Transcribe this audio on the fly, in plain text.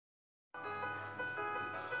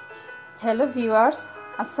Hello viewers,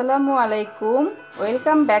 আসসালামু আলাইকুম।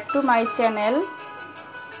 Welcome back to my channel.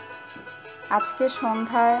 আজকে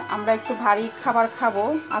সন্ধ্যায় আমরা একটু ভারী খাবার খাবো।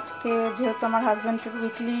 আজকে যেহেতু আমার হাজব্যান্ডের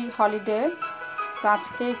উইকলি হলিডে, তো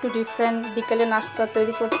আজকে একটু ডিফারেন্ট বিকেলে নাস্তা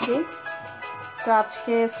তৈরি করছি। তো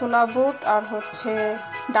আজকে ছোলা বুট আর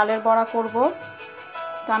ডালের বড়া করব।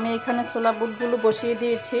 তো আমি এখানে ছোলা বুটগুলো বসিয়ে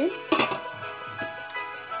দিয়েছি।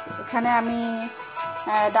 এখানে আমি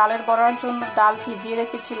ডালের বড়ার জন্য ডাল ভিজিয়ে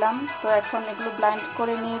রেখেছিলাম, তো এখন এগুলো ব্লেন্ড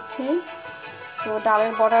করে নিয়েছি। তো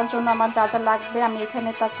ডালের বড়ার জন্য আমার যা যা লাগবে আমি এখানে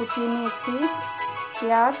তা কুচিয়ে নিয়েছি: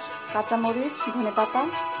 পেঁয়াজ, কাঁচামরিচ, ধনেপাতা।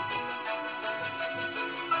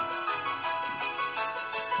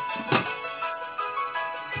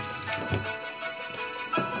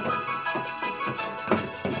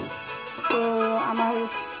 তো আমার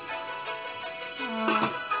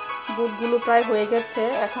বুটগুলো প্রায় হয়ে গেছে,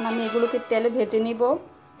 এখন আমি এগুলোকে তেলে ভেজে নিব।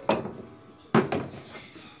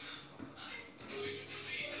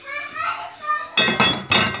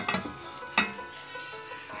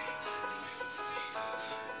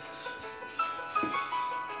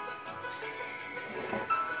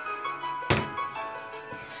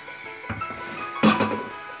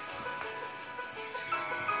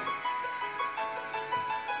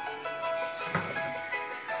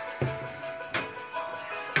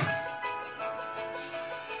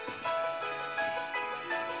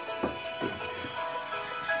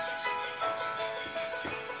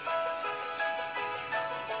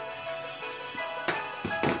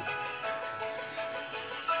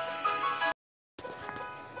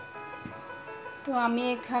 তো আমি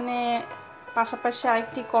এখানে পাশাপাশি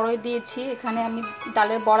আরেকটি কড়াই দিয়েছি, এখানে আমি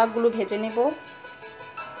ডালের বড়াগুলো ভেজে নেব।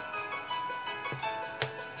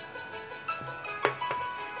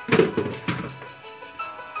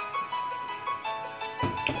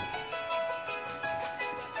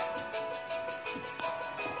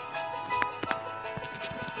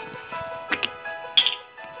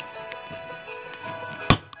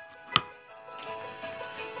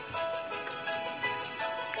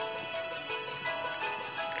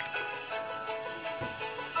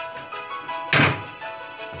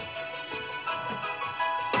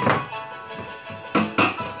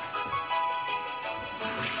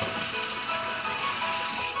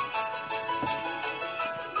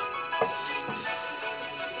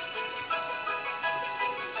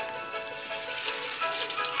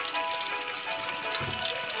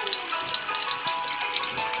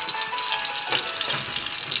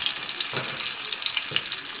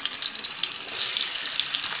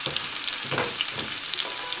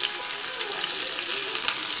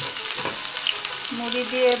 মুড়ি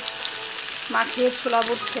দিয়ে মাখিয়ে ছোলা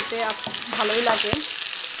বুট খেতে ভালোই লাগে।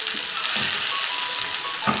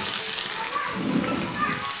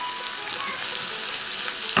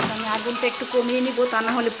 আমি আগুনটা একটু কমিয়ে নিব, তা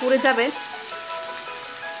না হলে পুড়ে যাবে।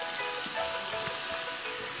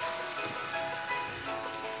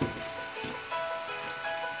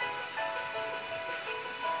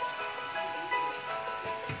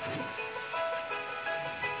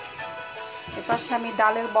 এপাশে আমি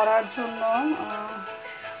ডালের বড়ার জন্য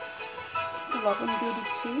লবণ দিয়ে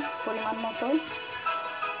দিচ্ছি পরিমাণ মতো,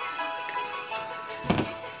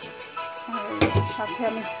 আর সাথে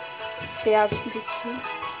আমি পেঁয়াজ দিচ্ছি,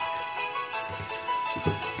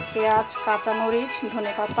 পেঁয়াজ, কাঁচামরিচ,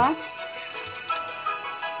 ধনেপাতা।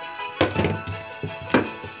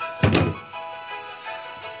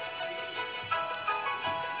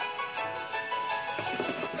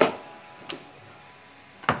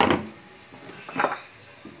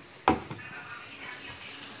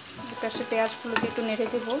 এপাশে পেঁয়াজগুলোকে একটু নেড়ে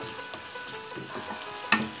দেব।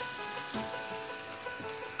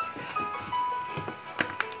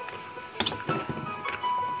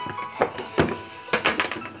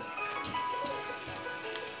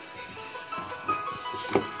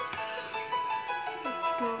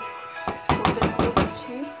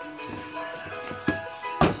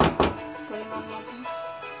 পরিমাণ মতো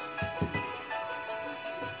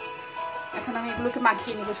এখন আমি এগুলোকে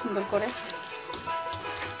মাখিয়ে নিব সুন্দর করে।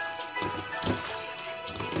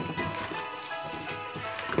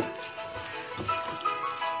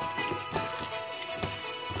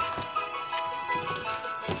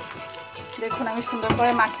 দেখুন আমি সুন্দর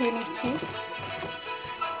করে মাখিয়ে নিচ্ছি।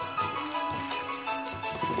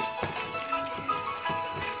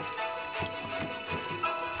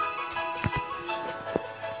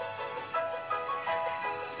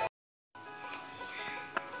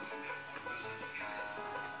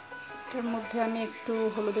 এর মধ্যে আমি একটু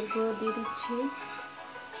হলুদের গুঁড়ো দিয়ে দিচ্ছি,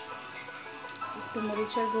 একটু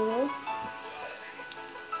মরিচের গুঁড়ো,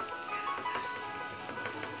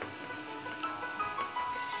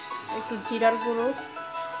 একটু জিরার গুঁড়ো,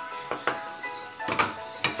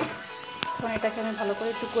 এখন এটাকে আমি ভালো করে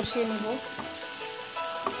একটু কষিয়ে নিব।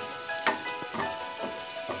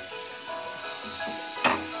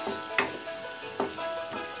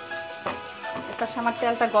 এপাশে আমার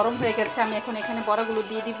তেলটা গরম হয়ে গেছে, আমি এখন এখানে বড়াগুলো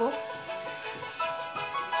দিয়ে দিব।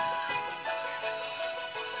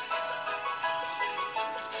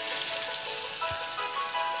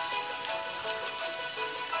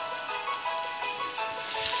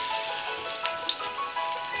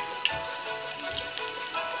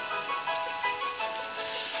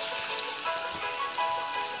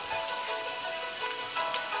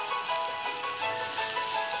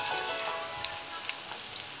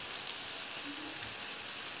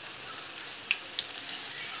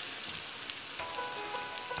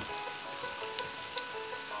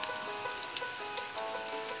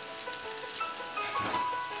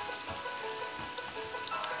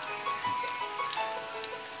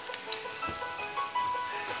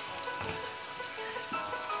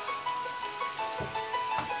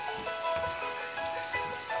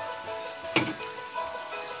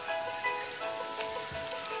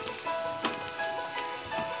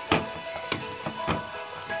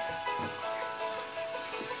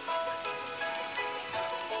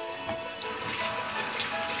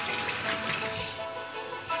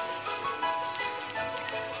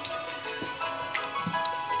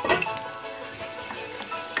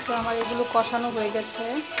 তো আমার এগুলো কষানো হয়ে গেছে।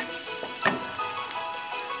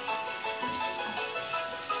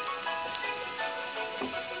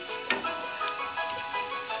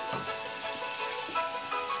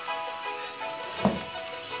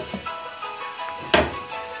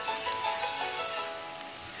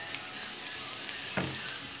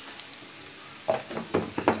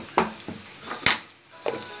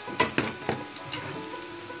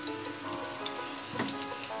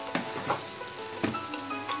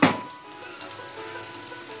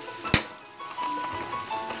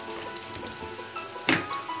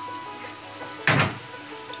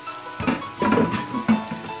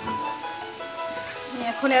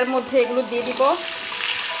 এখন এর মধ্যে এগুলো দিয়ে দিব।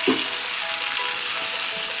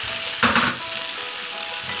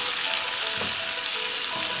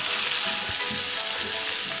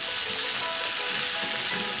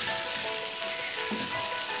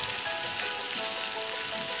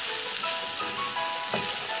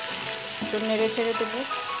 একটু নেড়ে ছেড়ে দেবো।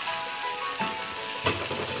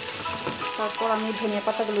 তারপর আমি ধনিয়া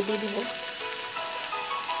পাতাগুলো দিয়ে দিব।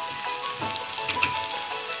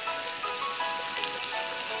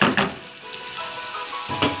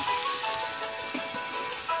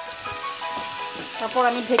 তারপর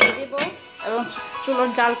আমি ঢেকে দিব এবং চুলোর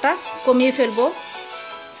জালটা কমিয়ে ফেলবো।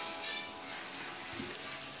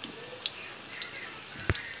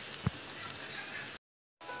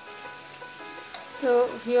 তো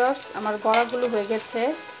ভিউয়ার্স, আমার বড়াগুলো হয়ে গেছে।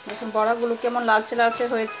 দেখুন বড়াগুলো কেমন লালচে লালচে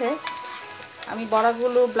হয়েছে। আমি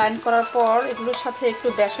বড়াগুলো ব্লেন্ড করার পর এগুলোর সাথে একটু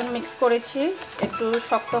বেসন মিক্স করেছি একটু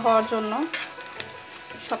শক্ত হওয়ার জন্য।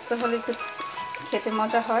 শক্ত হলে একটু খেতে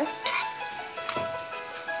মজা হয়।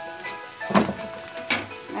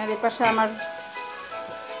 আর এপাশে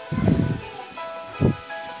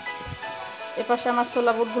আমার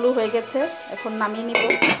ছোলা বুটগুলো হয়ে গেছে, এখন নামিয়ে নিব।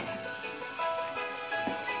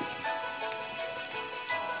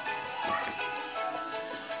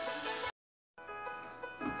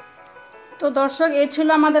 তো দর্শক, এই ছিল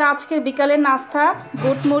আমাদের আজকের বিকালের নাস্তা,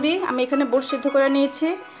 বুট মুড়ি। আমি এখানে বুট সিদ্ধ করে নিয়েছি।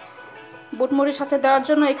 বুট মুড়ির সাথে দেওয়ার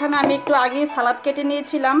জন্য এখানে আমি একটু আগেই সালাদ কেটে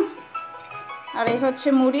নিয়েছিলাম। আর এই হচ্ছে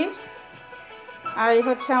মুড়ি, আর এই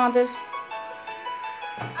হচ্ছে আমাদের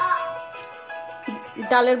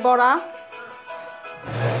ডালের বড়া।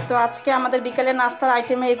 তো আজকে আমাদের বিকালের নাস্তার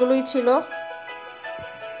আইটেমে এগুলোই ছিল।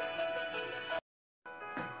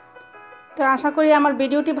 তো আশা করি আমার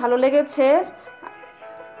ভিডিওটি ভালো লেগেছে।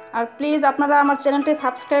 আর প্লিজ আপনারা আমার চ্যানেলটি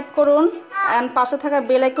সাবস্ক্রাইব করুন অ্যান্ড পাশে থাকা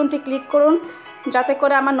বেল আইকনটি ক্লিক করুন, যাতে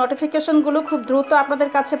করে আমার নোটিফিকেশনগুলো খুব দ্রুত আপনাদের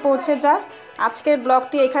কাছে পৌঁছে যায়। আজকের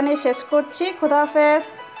ব্লগটি এখানেই শেষ করছি। খোদা হাফেজ।